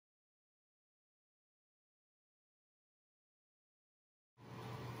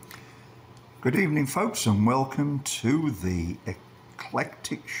Good evening folks, and welcome to the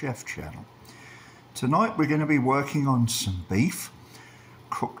Eclectic Chef channel. Tonight we're going to be working on some beef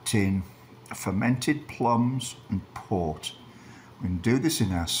cooked in fermented plums and port. We're going to do this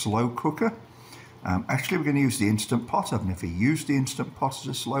in our slow cooker. Actually we're going to use the Instant Pot. I've never used the Instant Pot as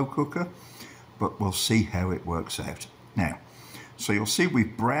a slow cooker, but we'll see how it works out. Now, so you'll see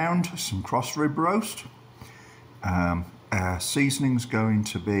we've browned some cross rib roast. Our seasoning's going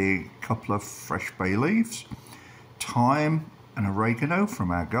to be a couple of fresh bay leaves, thyme and oregano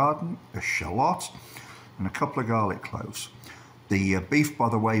from our garden, a shallot, and a couple of garlic cloves. The beef, by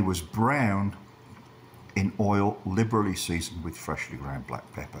the way, was browned in oil, liberally seasoned with freshly ground black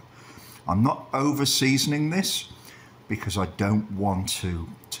pepper. I'm not over seasoning this because I don't want to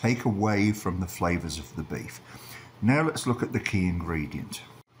take away from the flavours of the beef. Now let's look at the key ingredient.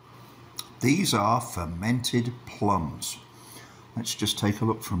 These are fermented plums. Let's just take a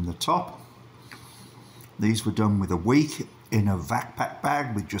look from the top. These were done with a week in a backpack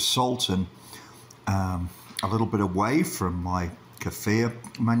bag with just salt and a little bit of whey from my kefir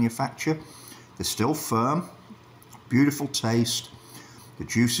manufacturer. They're still firm, beautiful taste. The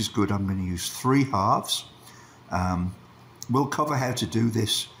juice is good. I'm going to use 3 halves. We'll cover how to do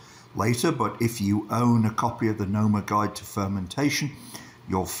this later, but if you own a copy of the Noma Guide to Fermentation,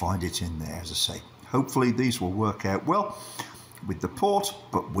 you'll find it in there, as I say. Hopefully these will work out well with the port,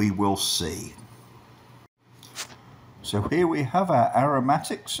 but we will see. So here we have our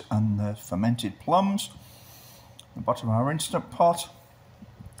aromatics and the fermented plums. The bottom of our Instant Pot.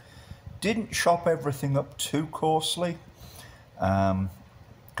 Didn't chop everything up too coarsely, because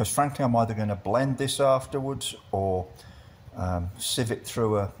frankly I'm either going to blend this afterwards or sieve it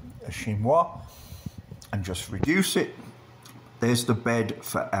through a chinois and just reduce it. There's the bed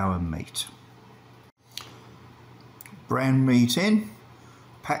for our meat. Brown meat in,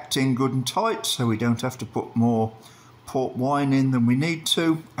 packed in good and tight so we don't have to put more port wine in than we need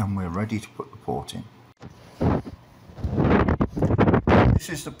to, and we're ready to put the port in. This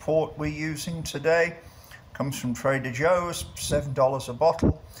is the port we're using today. Comes from Trader Joe's, $7 a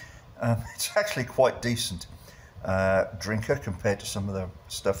bottle. It's actually quite decent drinker compared to some of the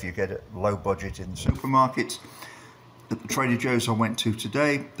stuff you get at low budget in the supermarkets. At the Trader Joe's I went to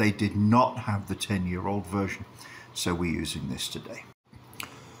today, they did not have the 10-year-old version, so we're using this today.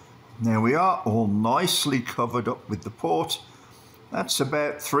 Now we are all nicely covered up with the port. That's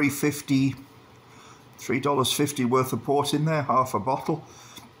about $3.50 worth of port in there, half a bottle.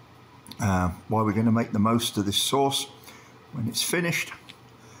 While we're going to make the most of this sauce when it's finished,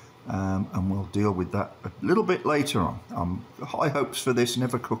 and we'll deal with that a little bit later on. High hopes for this,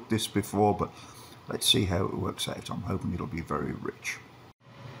 never cooked this before, but let's see how it works out. I'm hoping it'll be very rich.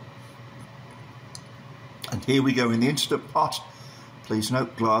 And here we go in the Instant Pot. Please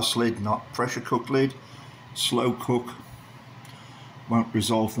note, glass lid, not pressure cook lid. Slow cook. Won't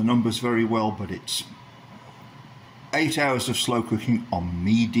resolve the numbers very well, but it's 8 hours of slow cooking on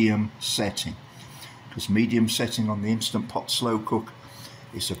medium setting. Because medium setting on the Instant Pot slow cook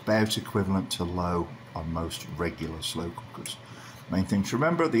is about equivalent to low on most regular slow cookers. Main thing to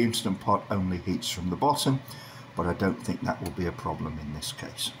remember, the Instant Pot only heats from the bottom, but I don't think that will be a problem in this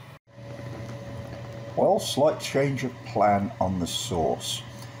case. Well, slight change of plan on the sauce.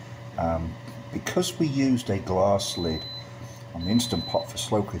 Because we used a glass lid on the Instant Pot for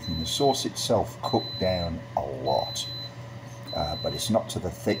slow cooking, the sauce itself cooked down a lot, but it's not to the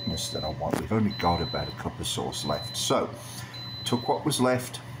thickness that I want. We've only got about a cup of sauce left, so took what was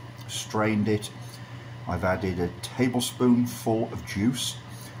left, strained it. I've added a tablespoonful of juice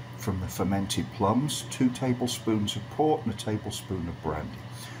from the fermented plums, 2 tablespoons of port and a tablespoon of brandy.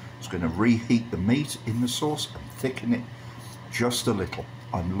 It's going to reheat the meat in the sauce and thicken it just a little.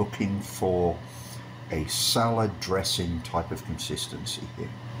 I'm looking for a salad dressing type of consistency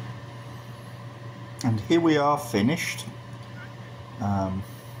here. And here we are, finished.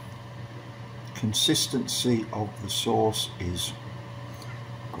 Consistency of the sauce is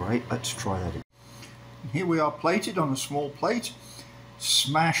great. Let's try that again. Here we are, plated on a small plate,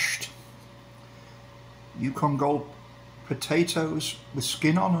 smashed Yukon Gold potatoes with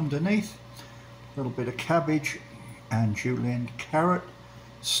skin on underneath, a little bit of cabbage and julienne carrot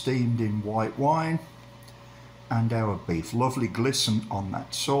steamed in white wine, and our beef. Lovely glisten on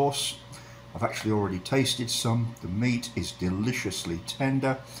that sauce. I've actually already tasted some. The meat is deliciously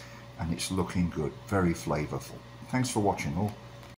tender and it's looking good, very flavorful. Thanks for watching all.